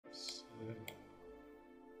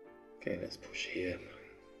Okay, let's push here.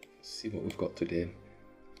 Let's see what we've got today.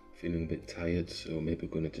 Feeling a bit tired, so maybe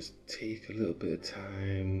we're going to just take a little bit of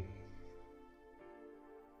time.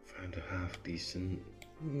 Find a half decent.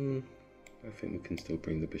 I think we can still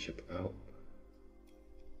bring the bishop out.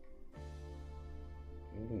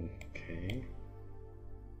 Okay.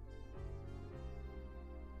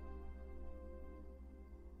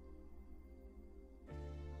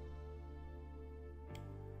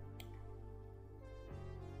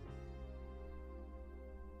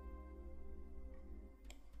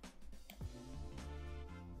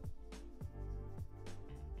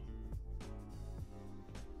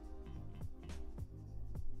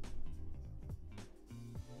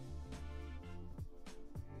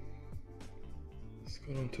 Let's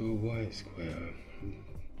go on to a white square. I'm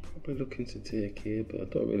probably looking to take here, but I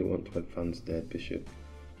don't really want to advance their bishop.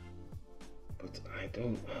 But I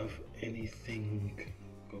don't have anything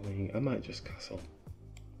going. I might just castle.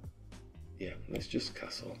 Yeah, let's just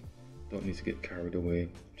castle. Don't need to get carried away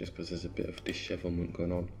just because there's a bit of dishevelment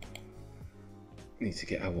going on. Need to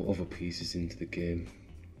get our other pieces into the game.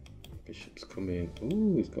 Bishop's coming.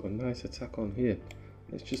 Ooh, he's got a nice attack on here.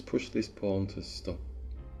 Let's just push this pawn to stop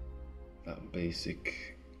that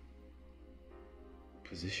basic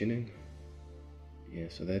positioning. Yeah,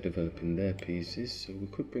 so they're developing their pieces, so we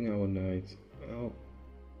could bring our knight out,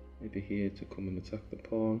 maybe here to come and attack the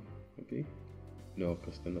pawn, maybe? No,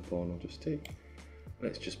 because then the pawn will just take.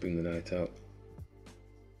 Let's just bring the knight out.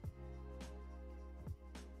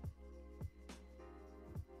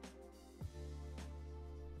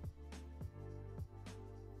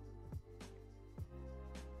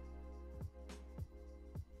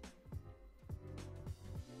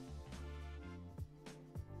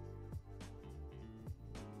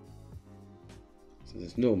 So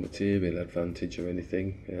there's no material advantage or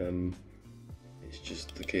anything, it's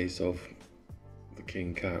just the case of the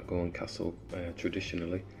king can't go on castle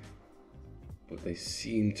traditionally, but they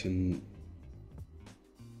seem to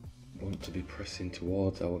want to be pressing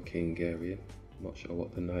towards our king area. I'm not sure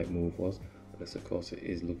what the knight move was, unless of course it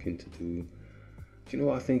is looking to do. Do you know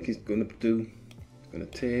what I think he's going to do? He's going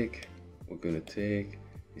to take, we're going to take,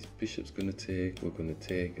 his bishop's going to take, we're going to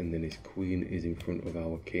take, and then his queen is in front of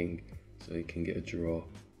our king, so he can get a draw.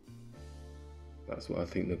 That's what I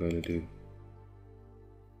think they're going to do.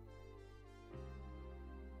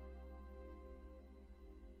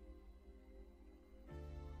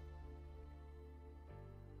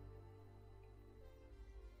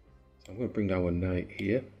 So I'm going to bring our knight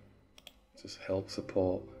here, just help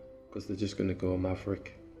support, because they're just going to go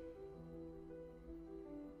maverick.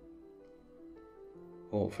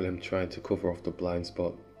 Hopefully I'm trying to cover off the blind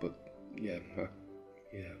spot, but yeah,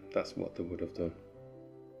 that's what they would have done.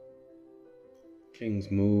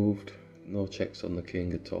 King's moved, no checks on the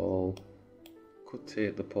king at all. Could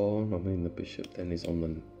take the pawn, I mean the bishop then is on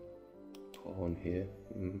the pawn here.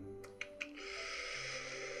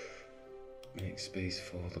 Make space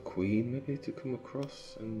for the queen maybe to come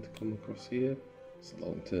across and come across here. It's a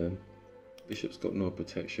long turn. Bishop's got no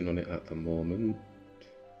protection on it at the moment.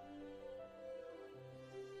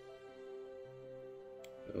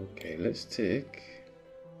 Okay, let's take.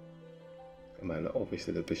 I mean,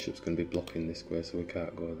 obviously the bishop's going to be blocking this square, so we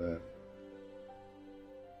can't go there.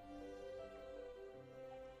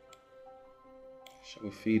 Shall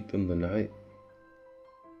we feed them the knight?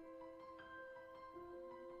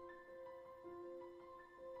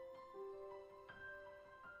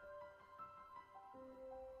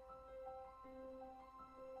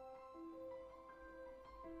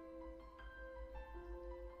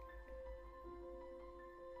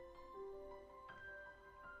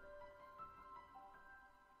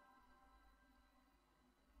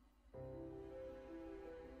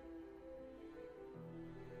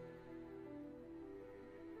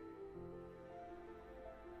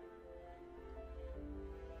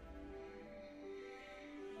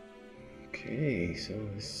 Okay, so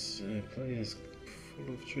this player's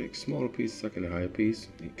full of tricks. Smaller piece attacking a higher piece.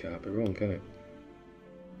 It can't be wrong, can it?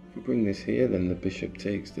 If we bring this here, then the bishop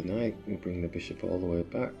takes the knight. We bring the bishop all the way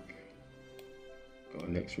back. Got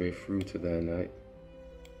an X-ray through to their knight.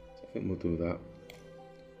 So I think we'll do that.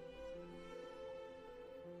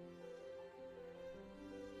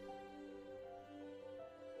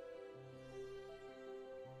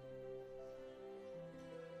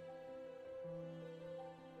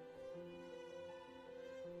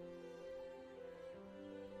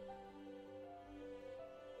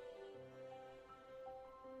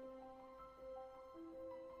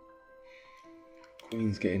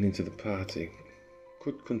 Queen's getting into the party.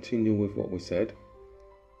 Could continue with what we said.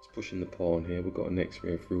 It's pushing the pawn here. We've got an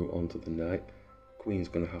X-ray through onto the knight. Queen's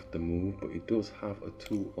going to have to move, but he does have a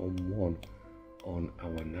 2-on-1 on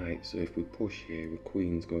our knight. So if we push here, the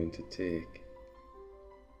Queen's going to take.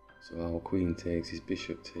 So our Queen takes, his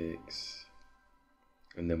bishop takes,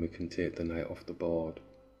 and then we can take the knight off the board.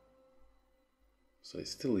 So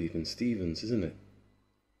it's still even Stevens, isn't it?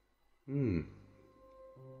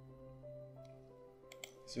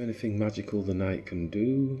 Is there anything magical the knight can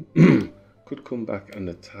do? Could come back and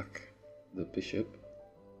attack the bishop.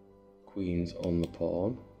 Queen's on the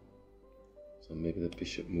pawn. So maybe the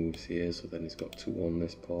bishop moves here, so then he's got 2 on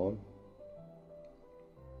this pawn.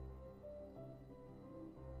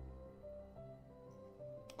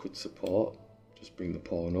 Could support. Just bring the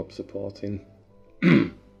pawn up, supporting.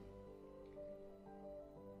 I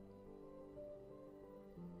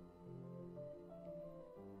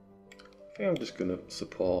think I'm just going to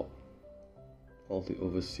support. All the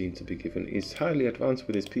others seem to be given. He's highly advanced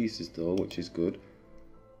with his pieces though, which is good.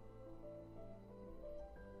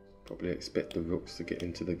 Probably expect the rooks to get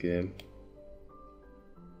into the game.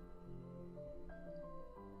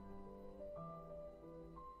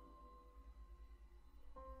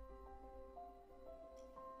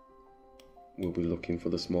 We'll be looking for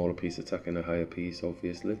the smaller piece attacking a higher piece,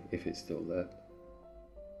 obviously, if it's still there.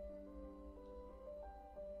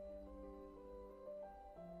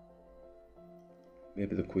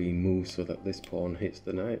 Maybe the Queen moves so that this pawn hits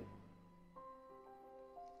the knight.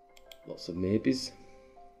 Lots of maybes,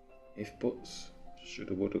 if buts,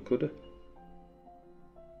 shoulda, woulda, coulda.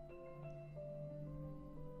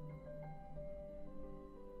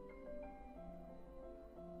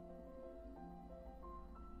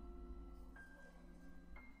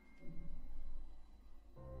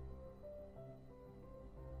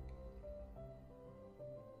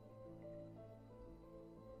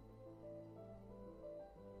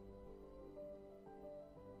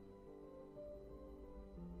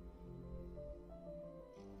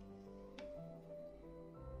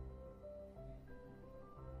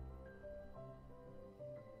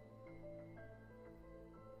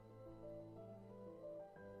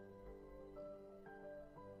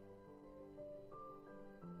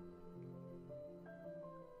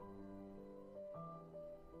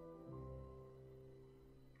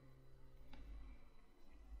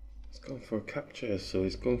 He's gone for a capture, so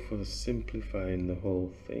he's gone for simplifying the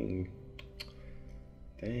whole thing.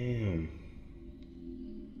 Damn.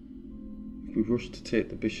 If we rush to take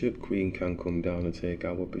the bishop, Queen can come down and take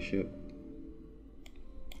our bishop.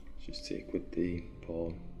 Just take with the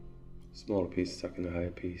pawn. Smaller piece attacking a higher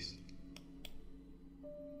piece.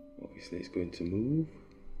 Obviously it's going to move.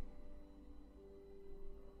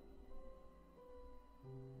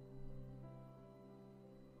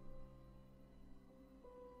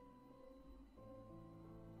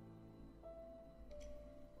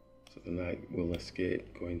 So the knight will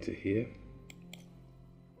escape going to here.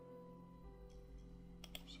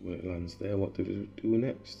 So when it lands there, what do we do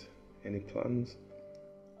next? Any plans?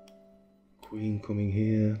 Queen coming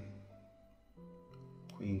here.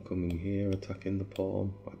 Queen coming here, attacking the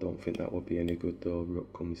pawn. I don't think that would be any good though.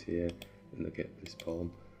 Rook comes here and they get this pawn.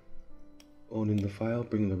 Owning the file,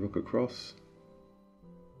 bring the rook across.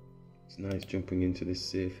 It's nice jumping into this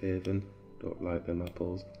safe haven. Don't like them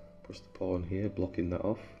apples. Push the pawn here, blocking that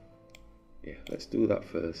off. Yeah, let's do that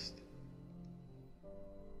first.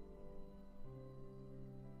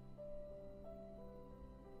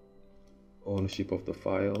 Ownership of the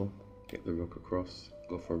file, get the rook across,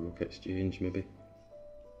 go for a rook exchange maybe.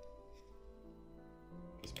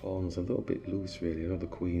 This pawn's a little bit loose really, I know the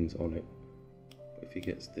queen's on it. But if he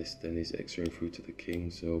gets this then he's extraing through to the king,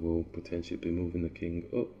 so we'll potentially be moving the king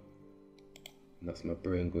up. And that's my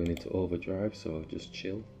brain going into overdrive, so I'll just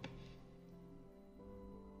chill.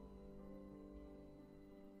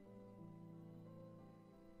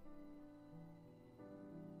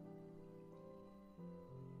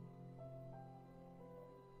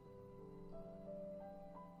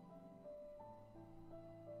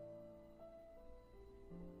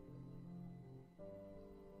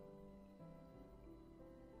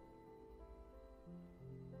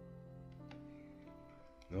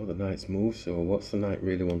 No, the knight's moved, so what's the knight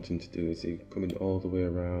really wanting to do? Is he coming all the way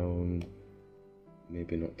around?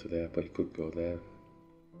 Maybe not to there, but he could go there.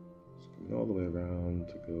 He's coming all the way around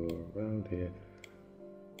to go around here.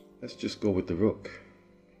 Let's just go with the rook.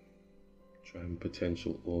 Try and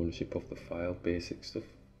potential ownership of the file, basic stuff.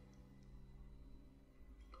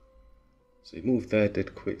 So he moved there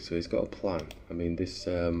dead quick, so he's got a plan. I mean, this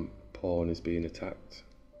pawn is being attacked.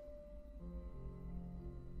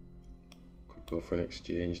 Go for an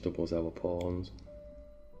exchange, doubles our pawns.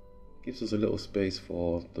 Gives us a little space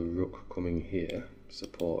for the rook coming here,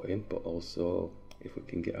 supporting, but also if we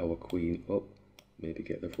can get our queen up, maybe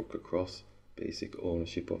get the rook across, basic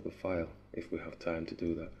ownership of the file, if we have time to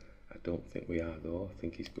do that. I don't think we are though. I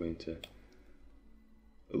think he's going to...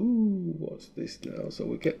 Ooh, what's this now? So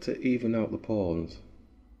we get to even out the pawns.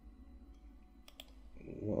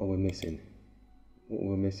 What are we missing? What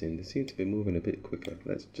are we missing? They seem to be moving a bit quicker.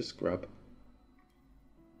 Let's just grab...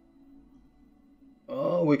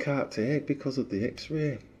 Oh, we can't take because of the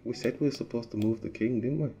X-ray. We said we were supposed to move the king,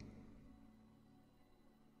 didn't we?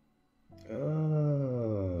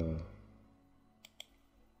 Ah,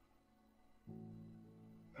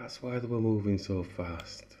 that's why they were moving so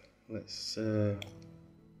fast. Let's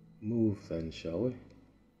move then, shall we?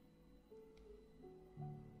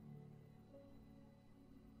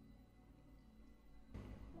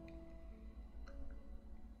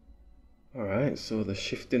 Alright, so they're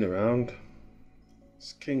shifting around.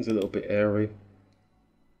 This king's a little bit airy.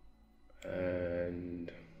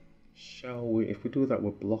 And shall we, if we do that,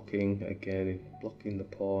 we're blocking again, blocking the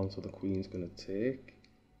pawn, so the queen's going to take.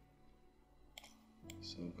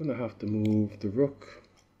 So I'm going to have to move the rook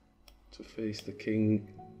to face the king.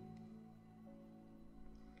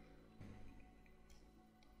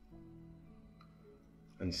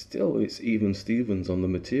 And still it's even Stevens on the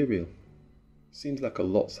material. Seems like a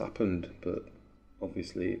lot's happened, but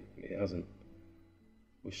obviously it hasn't.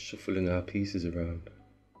 We're shuffling our pieces around.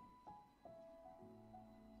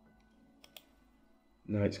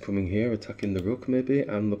 Knight's coming here, attacking the rook maybe,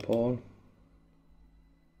 and the pawn.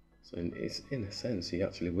 So in a sense, he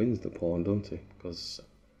actually wins the pawn, don't he? Because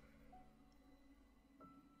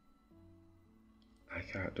I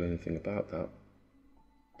can't do anything about that.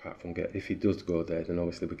 Apart from if he does go there, then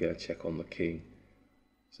obviously we get a check on the king.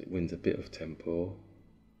 So it wins a bit of tempo.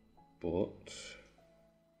 But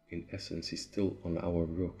in essence, he's still on our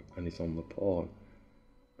rook and he's on the pawn.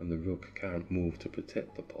 And the rook can't move to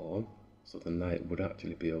protect the pawn. So the knight would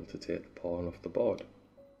actually be able to take the pawn off the board.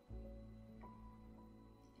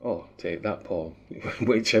 Oh, take that pawn,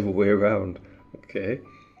 whichever way around. Okay,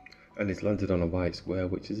 and he's landed on a white square,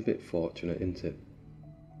 which is a bit fortunate, isn't it?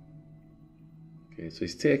 Okay, so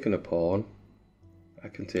he's taken a pawn. I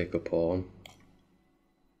can take a pawn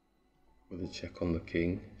with a check on the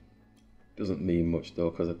king. Doesn't mean much though,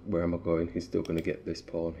 because where am I going? He's still going to get this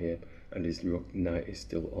pawn here, and his rook knight is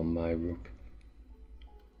still on my rook.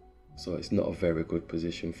 So it's not a very good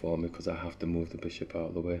position for me, because I have to move the bishop out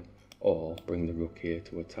of the way, or bring the rook here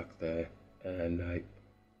to attack their knight.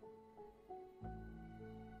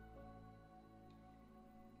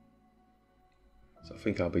 So I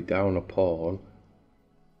think I'll be down a pawn,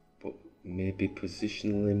 but maybe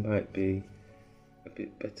positionally might be a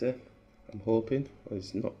bit better, I'm hoping.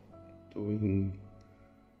 It's not doing...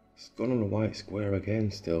 It's gone on a white square again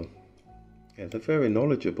still. Yeah, they're very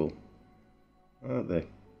knowledgeable, aren't they?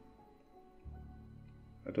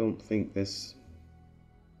 I don't think there's...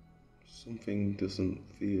 Something doesn't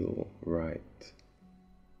feel right.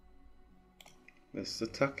 Let's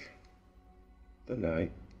attack the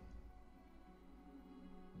knight.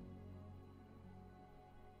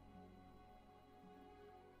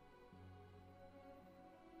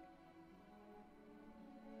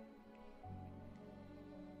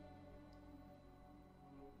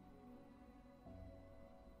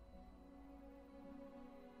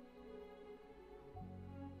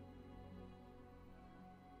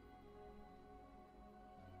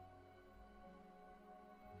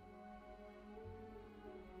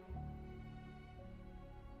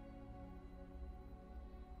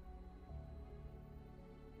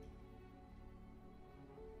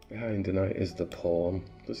 Behind the knight is the pawn.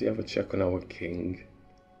 Does he have a check on our king?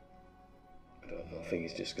 I don't know, I think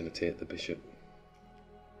he's just going to take the bishop.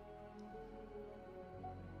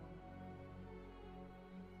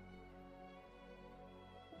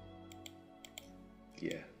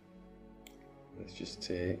 Yeah. Let's just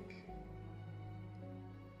take.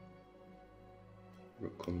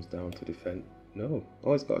 Rook comes down to defend. No.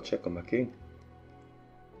 Oh, he's got a check on my king.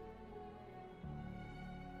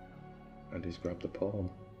 And he's grabbed the pawn.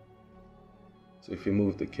 So if you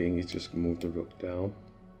move the king, he's just moved the rook down.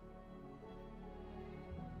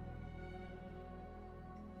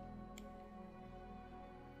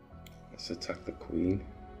 Let's attack the queen.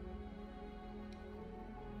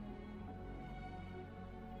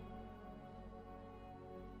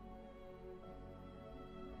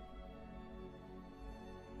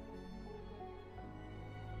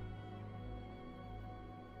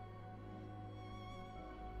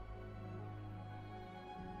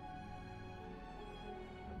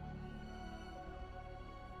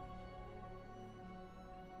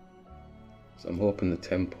 So I'm hoping the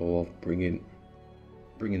tempo of bringing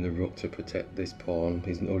the rook to protect this pawn,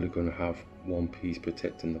 he's only going to have one piece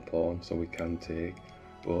protecting the pawn, so we can take,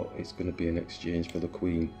 but it's going to be in exchange for the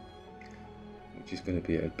queen, which is going to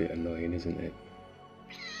be a bit annoying, isn't it?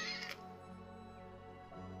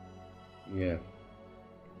 Yeah.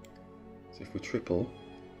 So if we triple,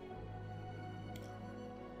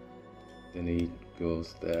 then he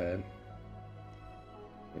goes there.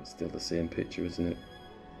 It's still the same picture, isn't it?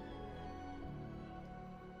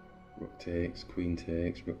 Rook takes,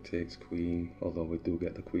 rook takes, queen, although we do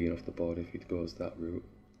get the queen off the board if it goes that route.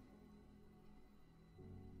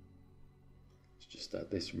 It's just that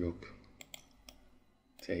this rook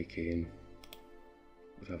taking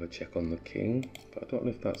would have a check on the king, but I don't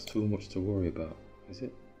know if that's too much to worry about, is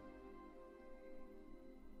it?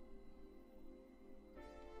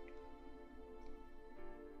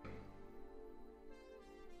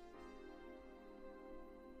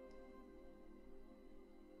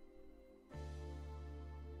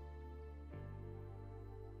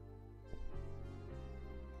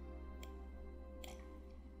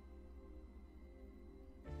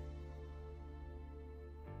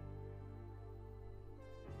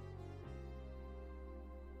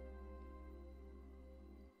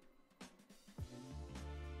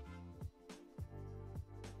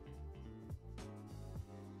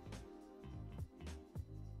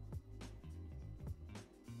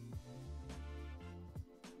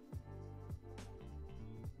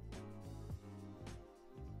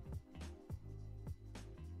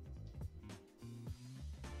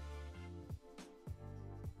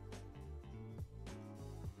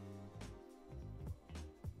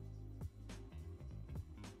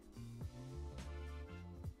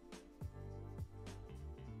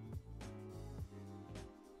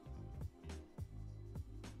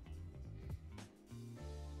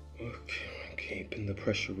 Okay, keeping the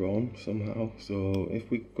pressure on somehow. So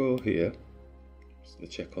if we go here, it's the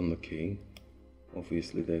check on the king.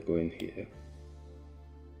 Obviously they're going here,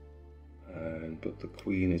 but the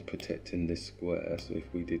queen is protecting this square. So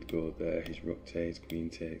if we did go there, his rook takes,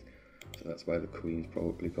 queen takes. So that's why the queen's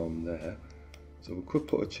probably gone there. So we could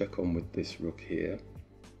put a check on with this rook here,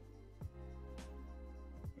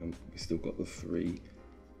 and we still got the 3.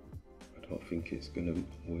 I don't think it's going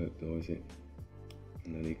to work though, is it?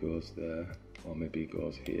 And then he goes there, or maybe he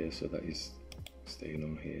goes here, so that he's staying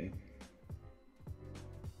on here.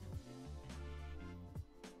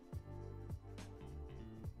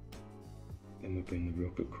 Then we bring the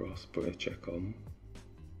rook across, put a check on.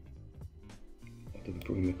 Or do we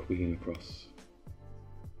bring the queen across?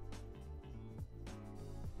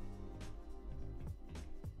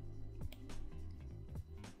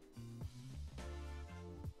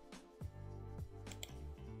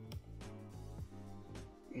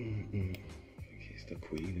 I think it's the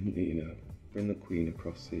queen, isn't it, you know? Bring the queen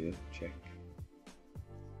across here, check.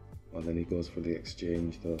 And then he goes for the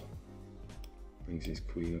exchange though. Brings his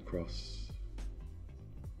queen across.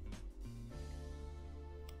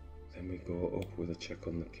 Then we go up with a check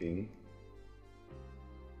on the king.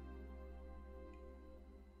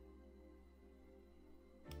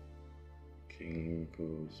 King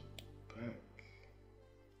goes back.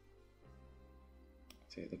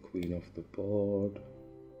 Take the queen off the board.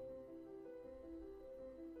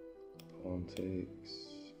 Pawn takes.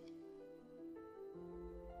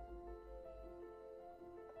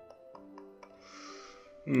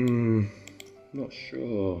 Not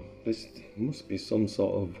sure. This must be some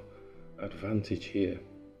sort of advantage here.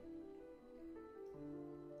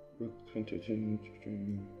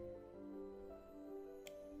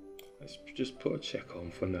 Let's just put a check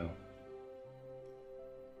on for now.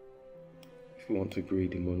 If we want to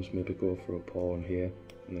greedy munch, maybe go for a pawn here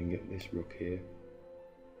and then get this rook here.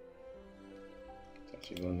 It's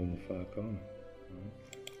actually gone in the far corner.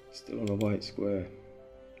 Right. Still on a white square.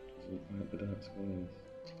 Doesn't like the dark squares.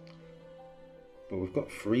 But we've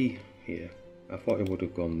got 3 here. I thought it would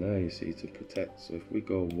have gone there, you see, to protect. So if we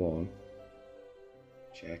go 1,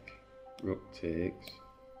 check, rook takes,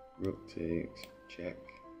 check.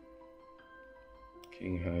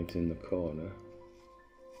 King hides in the corner.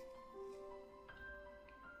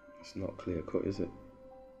 It's not clear cut, is it?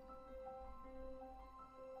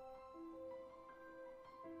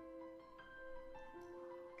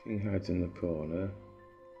 King hides in the corner.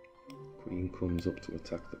 Queen comes up to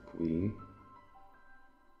attack the queen.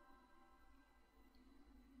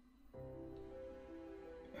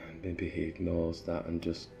 And maybe he ignores that and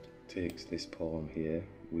just takes this pawn here.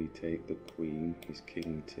 We take the queen, his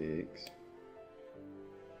king takes.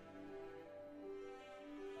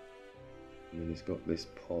 And then he's got this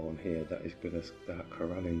pawn here that is going to start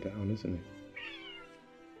corralling down, isn't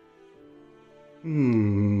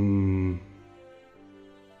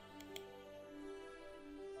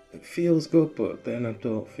it? It feels good, but then I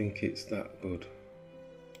don't think it's that good.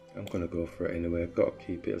 I'm gonna go for it anyway. I've got to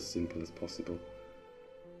keep it as simple as possible.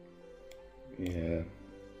 Yeah,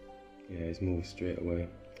 he's moved straight away.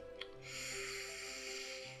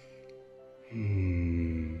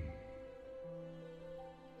 Yeah,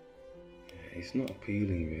 it's not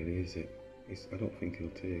appealing really, is it? I don't think he'll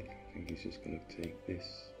take. I think he's just gonna take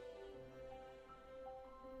this.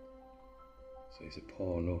 So he's a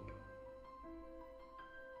pawn up.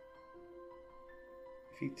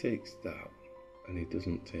 If he takes that and he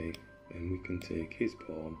doesn't take, then we can take his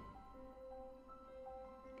pawn.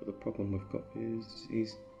 But the problem we've got is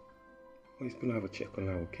he's going to have a check on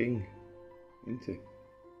our king, isn't he?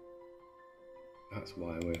 That's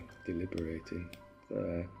why we're deliberating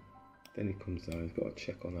there. Then he comes down, he's got a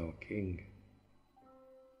check on our king.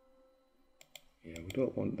 Yeah, we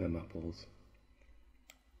don't want them apples.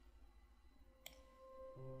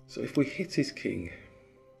 So if we hit his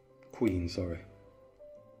queen, sorry.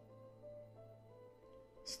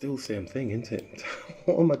 Still same thing, isn't it?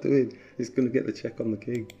 What am I doing? He's going to get the check on the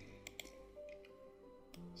king.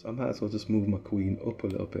 So I might as well just move my queen up a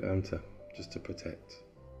little bit, just to protect.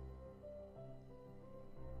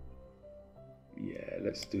 Yeah,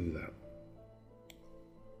 let's do that.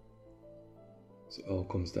 So it all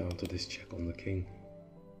comes down to this check on the king.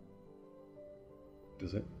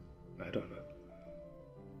 Does it? I don't know.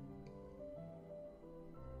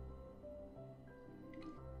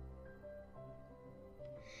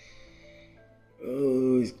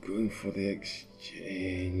 Oh, he's going for the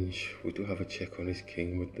exchange. We do have a check on his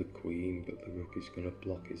king with the queen, but the rook is going to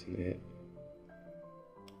block, isn't it?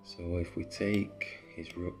 So if we take,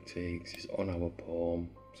 his rook takes, it's on our pawn.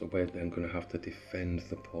 So we're then going to have to defend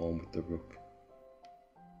the pawn with the rook.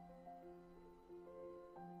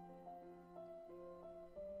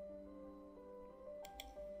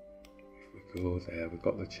 If we go there, we've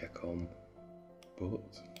got the check on,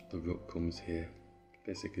 but the rook comes here.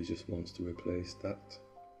 Basically just wants to replace that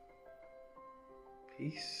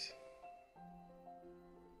piece.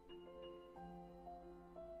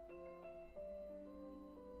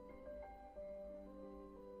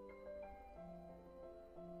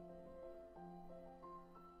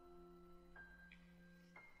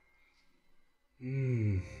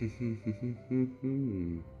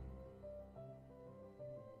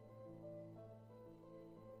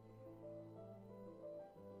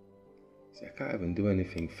 See, I can't even do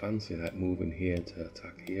anything fancy like moving here to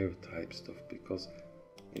attack here type stuff because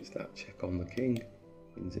it's that check on the king.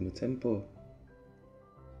 Wins in a tempo.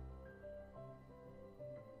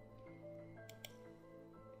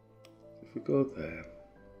 If we go there,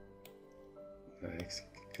 I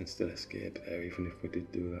can still escape there even if we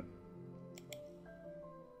did do that.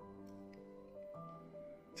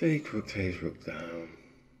 Take rook, takes rook down.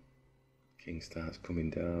 King starts coming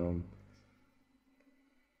down.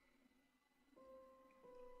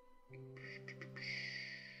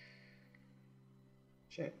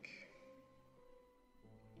 Check.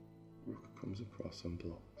 Rook comes across and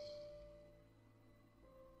blocks.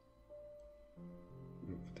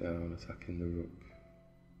 Rook down, attacking the rook.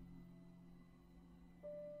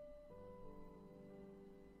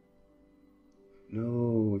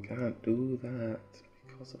 No, we can't do that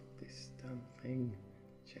because of this damn thing.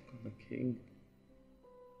 Check on the king.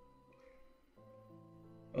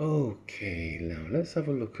 Okay, now let's have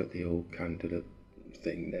a look at the old candidate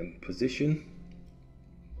thing then. Position.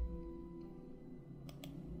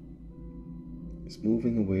 It's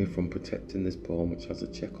moving away from protecting this pawn, which has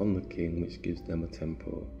a check on the king, which gives them a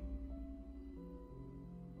tempo.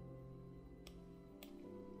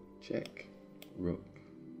 Check, rook.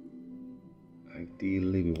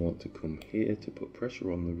 Ideally we want to come here to put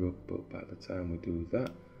pressure on the rook, but by the time we do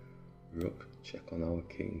that, rook, check on our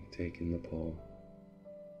king, taking the pawn.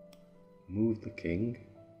 Move the king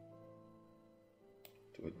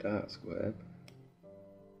to a dark square.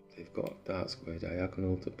 They've got a dark square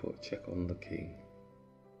diagonal to put a check on the king.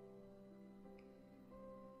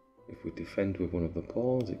 If we defend with one of the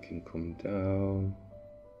pawns, it can come down.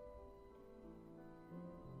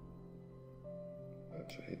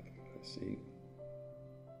 That's right, let's see.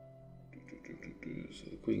 So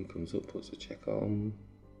the queen comes up, puts a check on.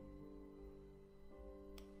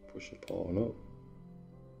 Push a pawn up.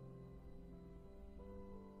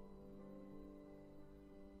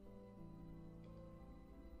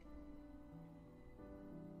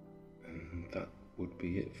 That would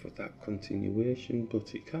be it for that continuation,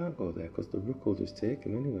 but it can't go there because the rook will just take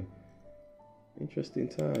him anyway. Interesting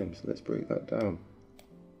times. Let's break that down.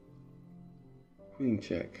 Queen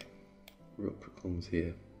check. Rook comes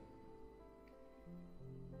here.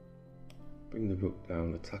 Bring the rook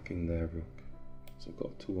down, attacking their rook. So I've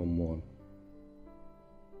got 2 on 1.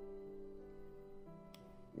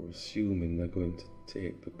 We're assuming they're going to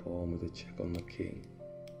take the pawn with a check on the king.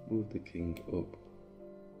 Move the king up.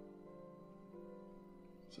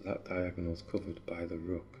 So that diagonal's covered by the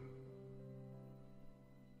rook.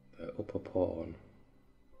 Their upper pawn,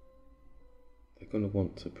 they're going to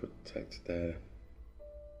want to protect their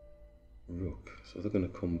rook. So they're going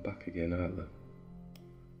to come back again, aren't they?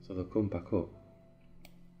 So they'll come back up,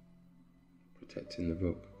 protecting the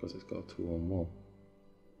rook because it's got 2 on 1.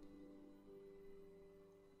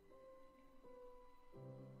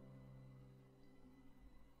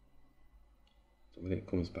 So when it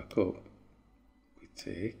comes back up, we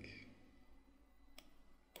take,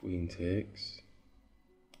 queen takes,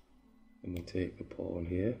 and we take the pawn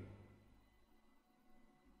here.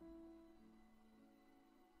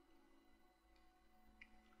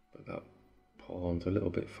 But that pawn's a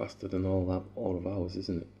little bit faster than all of ours,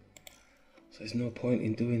 isn't it? So there's no point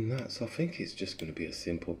in doing that. So I think it's just going to be a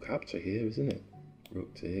simple capture here, isn't it?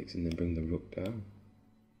 Rook takes and then bring the rook down.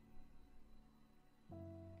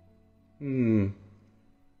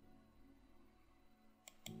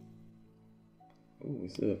 Oh,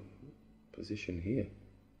 is there a position here?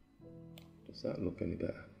 Does that look any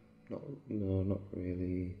better? No, not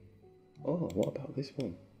really. Oh, what about this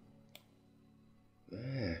one?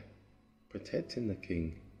 There. Protecting the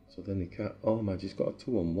king. So then he can't... Oh man, he's got a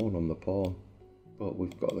 2 on 1 on the pawn. But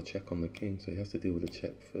we've got the check on the king, so he has to deal with the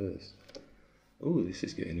check first. Oh, this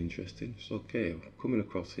is getting interesting. It's okay. I'm coming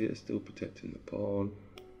across here, still protecting the pawn.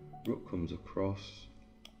 Rook comes across.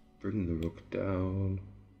 Bring the rook down.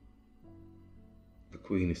 The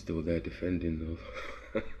queen is still there defending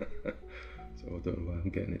though. So I don't know why I'm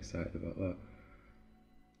getting excited about that.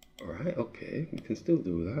 Alright, okay, we can still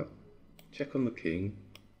do that. Check on the king.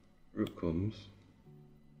 Rook comes.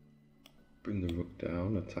 Bring the rook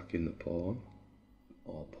down, attacking the pawn.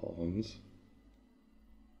 Or pawns.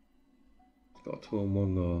 It's got a 2 on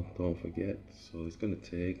 1 though, don't forget. So it's going to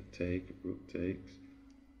take, rook takes.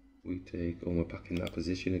 We take, and we're back in that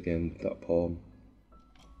position again with that pawn.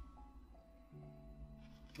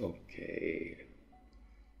 Okay.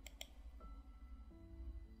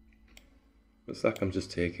 Looks like I'm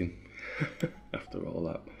just taking after all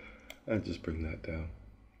that. I'll just bring that down.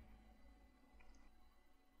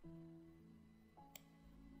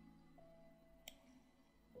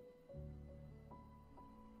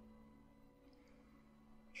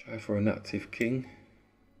 Try for an active king.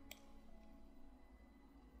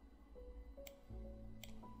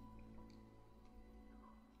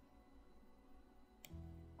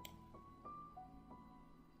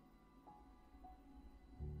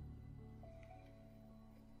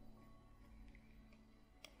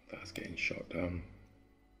 That's getting shot down.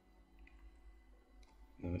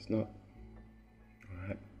 No, it's not.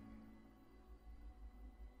 Alright.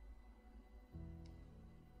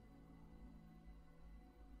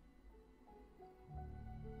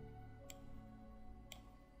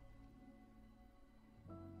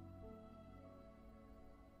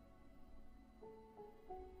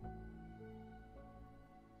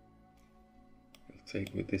 He'll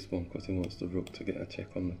take with this one because he wants the rook to get a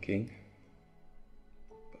check on the king.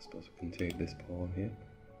 I suppose we can take this pawn here.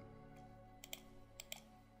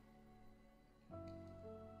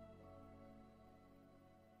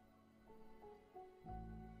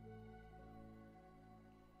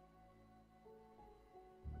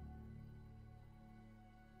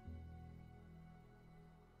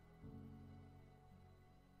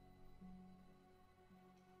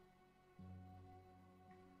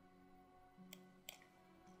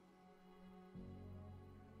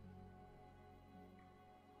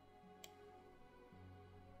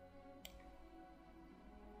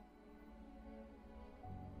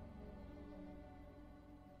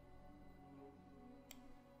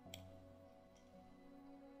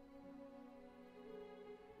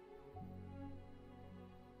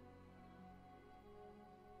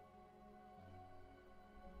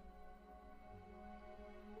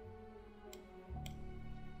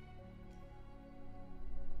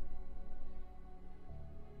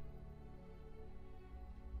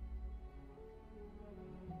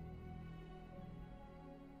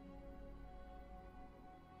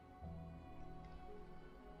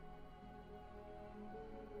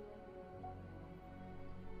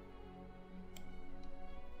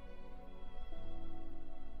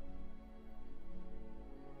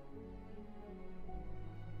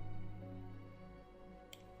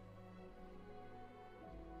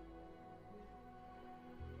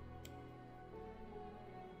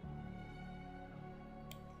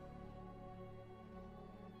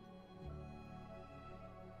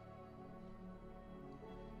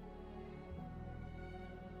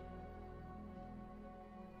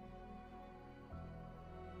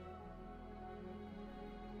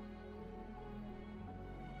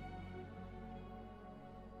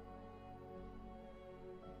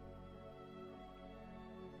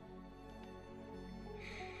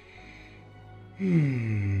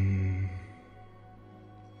 Hmm.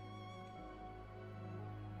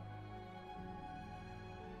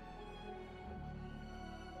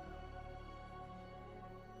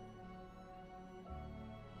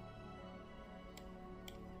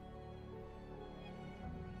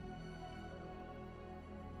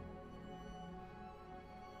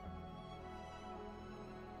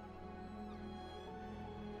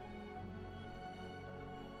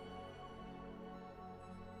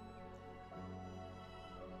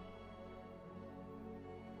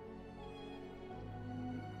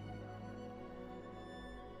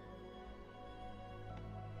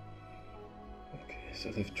 Okay, so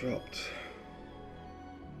they've dropped.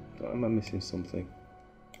 Am I missing something?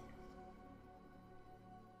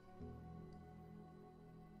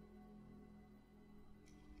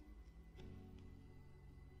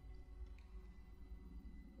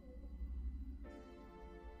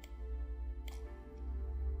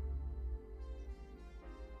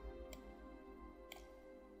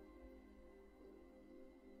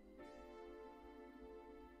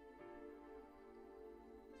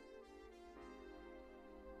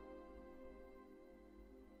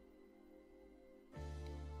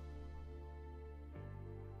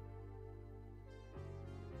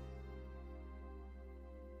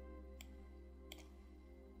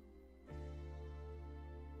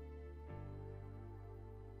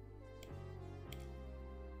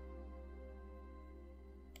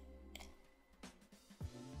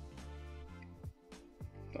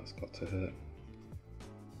 That's got to hurt.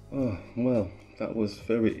 Oh, well, that was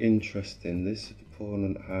very interesting. This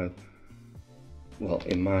opponent had, well,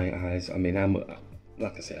 in my eyes, I mean,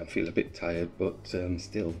 like I say, I feel a bit tired, but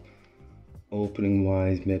still, opening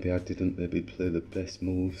wise, maybe I didn't play the best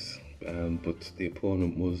moves, but the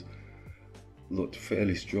opponent looked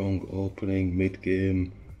fairly strong opening, mid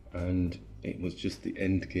game, and it was just the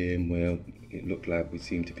end game where it looked like we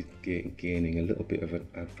seemed to be gaining a little bit of an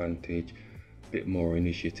advantage, a bit more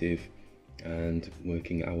initiative, and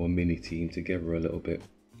working our mini team together a little bit.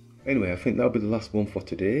 Anyway, I think that'll be the last one for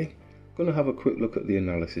today. Gonna have a quick look at the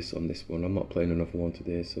analysis on this one. I'm not playing another one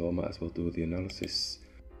today, so I might as well do the analysis.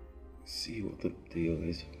 See what the deal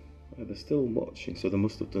is. They're still watching, so they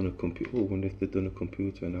must have done a computer. Oh, I wonder if they've done a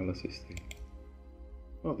computer analysis thing.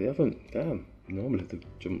 Oh, they haven't. Damn. Normally they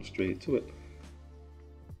jump straight to it.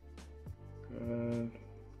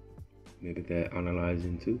 Maybe they're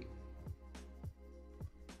analysing too.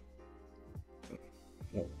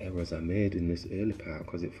 What errors I made in this early part,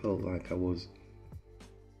 because it felt like I was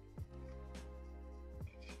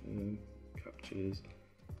captures.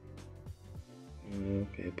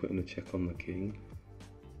 Okay, putting a check on the king.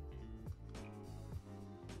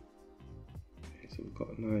 Okay, so we've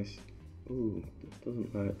got a nice. Ooh, it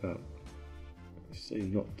doesn't like that. I say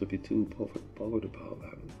not to be too bothered about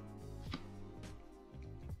that.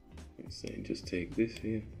 It's saying just take this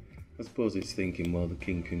here. I suppose it's thinking, well, the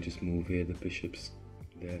king can just move here, the bishop's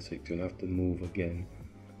there, so it's gonna have to move again.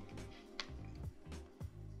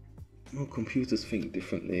 Well, computers think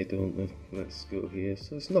differently, don't they? Let's go here.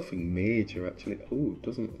 So it's nothing major actually. Oh, it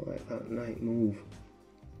doesn't like that knight move.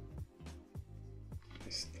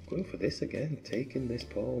 It's going for this again, taking this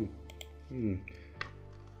pawn.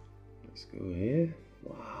 Let's go here.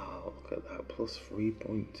 Wow, look at that, plus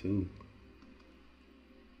 3.2.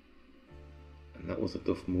 And that was a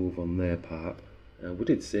tough move on their part. We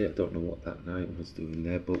did say, I don't know what that knight was doing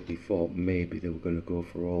there, but we thought maybe they were going to go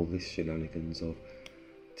for all this shenanigans of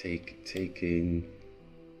take,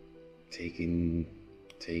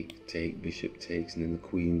 bishop takes, and then the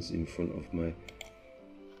queen's in front of my,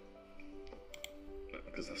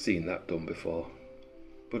 because I've seen that done before.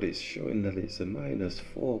 But it's showing that it's a minus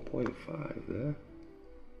 4.5 there.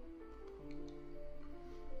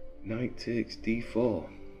 Knight takes d4.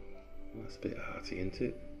 That's a bit hearty, isn't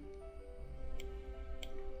it?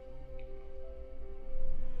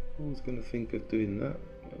 Who's going to think of doing that?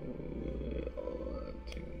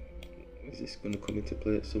 Is this going to come into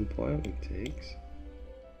play at some point? It takes.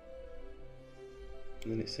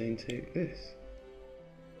 And then it's saying take this.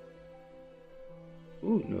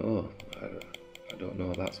 Oh no, I don't know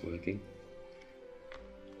how that's working.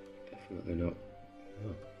 Definitely not.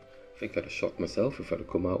 Oh, I think I'd have shocked myself if I'd have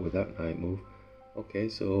come out with that knight move. Okay,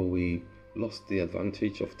 so we lost the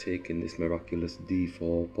advantage of taking this miraculous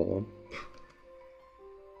d4 pawn.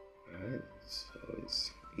 Alright, so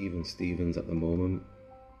it's even Stevens at the moment.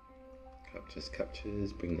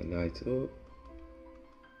 Captures, bring the knight up.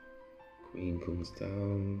 Queen comes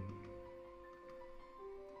down.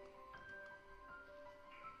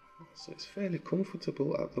 So it's fairly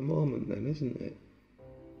comfortable at the moment then, isn't it?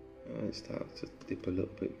 It's starting to dip a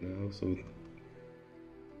little bit now, so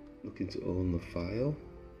Looking to own the file.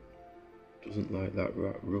 Doesn't like that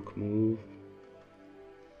rook move.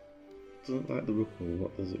 Doesn't like the rook move.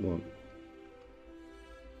 What does it want?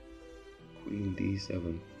 Queen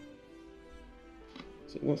d7.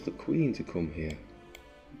 So it wants the queen to come here.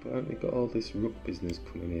 But haven't we got all this rook business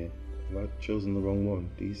coming here? Have I chosen the wrong one?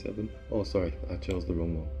 d7? Oh, sorry, I chose the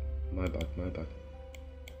wrong one. My bad, my bad.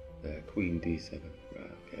 There, queen d7.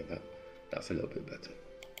 Right, okay, that's a little bit better.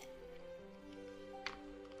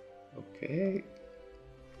 Okay.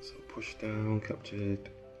 So push down, captured,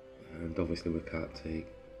 and obviously we can't take.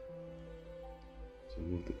 So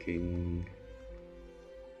move the king.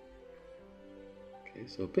 Okay,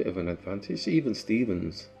 so a bit of an advantage. Even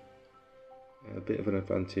Stevens, a bit of an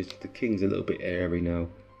advantage. The king's a little bit airy now,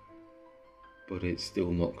 but it's still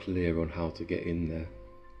not clear on how to get in there.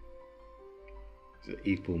 It's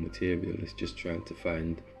equal material. It's just trying to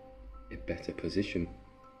find a better position.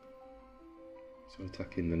 So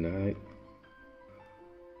attacking the knight.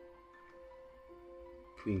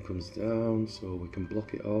 Queen comes down, so we can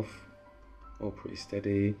block it off. All pretty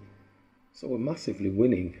steady. So we're massively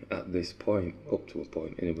winning at this point, up to a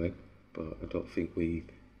point anyway. But I don't think we...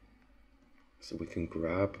 So we can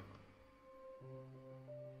grab.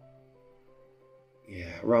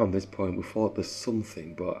 Yeah, around this point we thought there's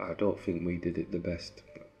something, but I don't think we did it the best.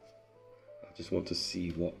 I just want to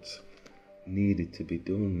see what needed to be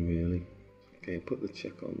done, really. Okay, put the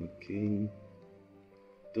check on the king.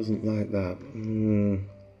 Doesn't like that.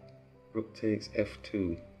 Rook takes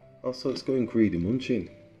f2. Also, it's going greedy munching.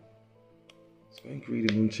 It's going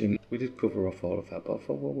greedy munching. We did cover off all of that, but I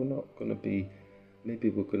thought, well, we're not going to be...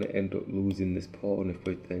 Maybe we're going to end up losing this pawn if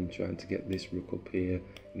we're then trying to get this rook up here,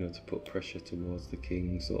 you know, to put pressure towards the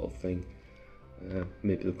king sort of thing.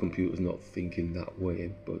 Maybe the computer's not thinking that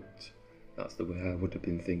way, but that's the way I would have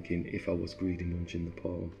been thinking if I was greedy munching the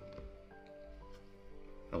pawn.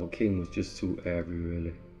 Our king was just too airy,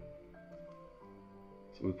 really.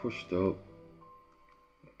 So we pushed up.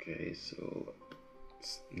 Okay, so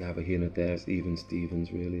it's neither here nor there. It's even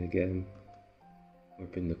Stevens, really, again. We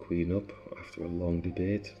bring the queen up after a long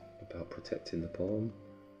debate about protecting the pawn.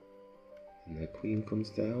 And the queen comes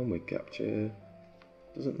down. We capture.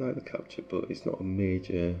 Doesn't like the capture, but it's not a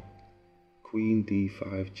major. Queen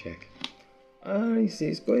d5 check. Ah, you see,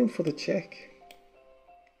 it's going for the check.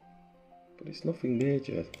 But it's nothing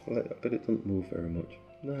major. I bet it doesn't move very much.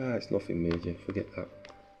 Nah, it's nothing major. Forget that.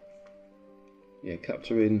 Yeah,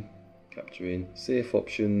 capturing. Safe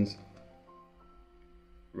options.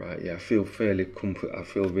 Right, yeah, I feel fairly I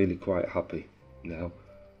feel really quite happy now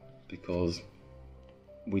because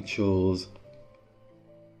we chose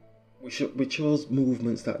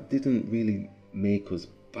movements that didn't really make us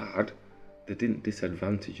bad. They didn't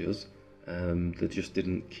disadvantage us. They just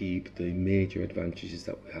didn't keep the major advantages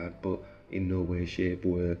that we had, but in no way, shape,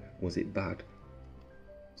 was it bad.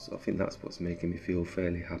 So I think that's what's making me feel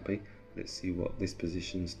fairly happy. Let's see what this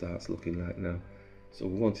position starts looking like now. So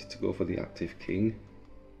we wanted to go for the active king.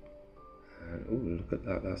 And oh, look at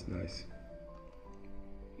that, that's nice.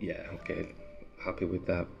 Yeah, okay, happy with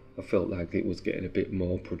that. I felt like it was getting a bit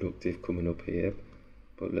more productive coming up here.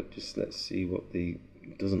 But let's see what the...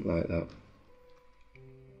 doesn't like that.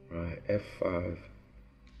 Right, f5.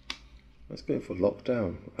 Let's go for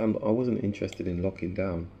lockdown. I wasn't interested in locking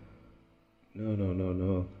down.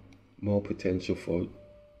 No. More potential for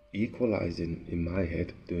equalizing in my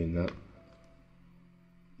head doing that.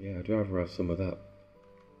 Yeah, I'd rather have some of that.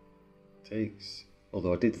 Takes.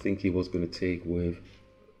 Although I did think he was going to take with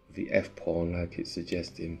the f pawn like it's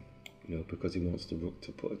suggesting, you know, because he wants the rook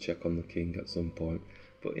to put a check on the king at some point.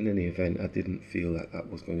 But in any event, I didn't feel like that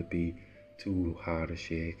was going to be too hard a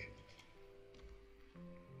shake.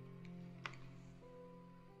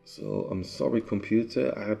 So I'm sorry,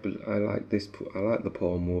 computer. I like this. I like the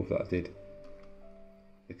pawn move that I did.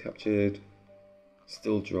 They captured.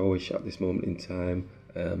 Still drawish at this moment in time.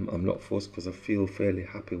 I'm not fussed because I feel fairly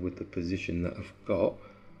happy with the position that I've got.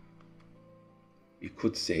 You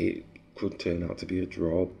could say it could turn out to be a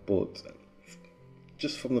draw, but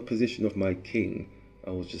just from the position of my king, I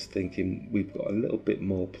was just thinking we've got a little bit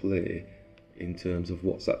more play in terms of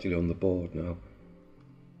what's actually on the board now.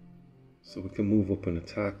 So we can move up and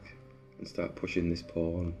attack and start pushing this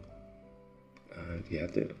pawn. And yeah,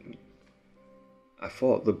 I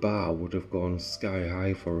thought the bar would have gone sky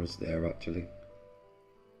high for us there actually.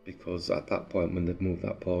 Because at that point when they'd moved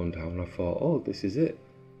that pawn down, I thought, oh, this is it.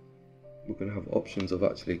 We're going to have options of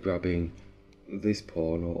actually grabbing this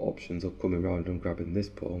pawn or options of coming around and grabbing this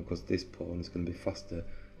pawn, because this pawn is going to be faster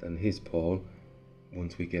than his pawn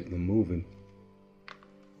once we get them moving.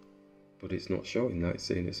 But it's not showing that, it's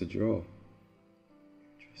saying it's a draw.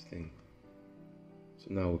 Interesting. So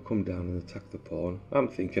now we'll come down and attack the pawn. I'm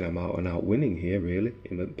thinking I'm out and out winning here, really.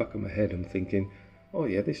 In the back of my head, I'm thinking, oh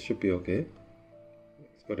yeah, this should be okay.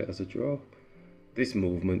 It's got it as a draw. This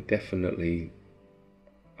movement definitely,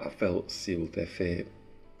 I felt, sealed their fate,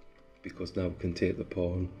 because now we can take the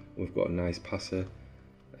pawn. We've got a nice passer.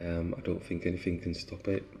 I don't think anything can stop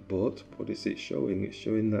it. But what is it showing? It's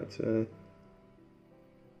showing that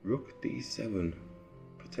rook d7,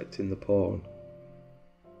 protecting the pawn.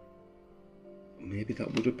 Maybe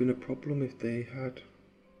that would have been a problem if they had.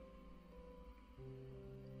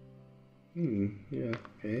 Yeah,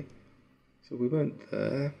 okay. So we went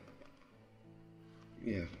there.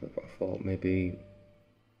 Yeah, I thought maybe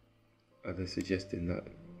are they suggesting that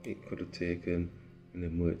it could have taken and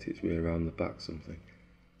then worked its way around the back something.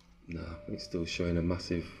 Nah, it's still showing a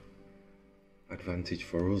massive advantage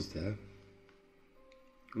for us there.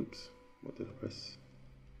 Oops, what did I press?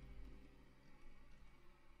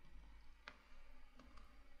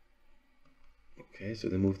 Okay, so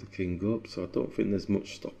they moved the king up, so I don't think there's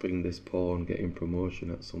much stopping this pawn getting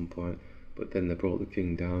promotion at some point. But then they brought the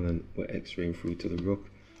king down and we're x-raying through to the rook,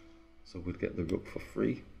 so we'd get the rook for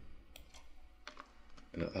free.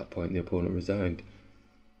 And at that point the opponent resigned.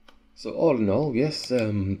 So all in all, yes,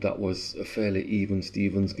 that was a fairly even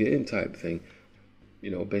Stevens game type thing.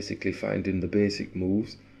 You know, basically finding the basic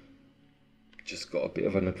moves, just got a bit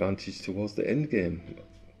of an advantage towards the end game.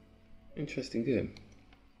 Interesting game.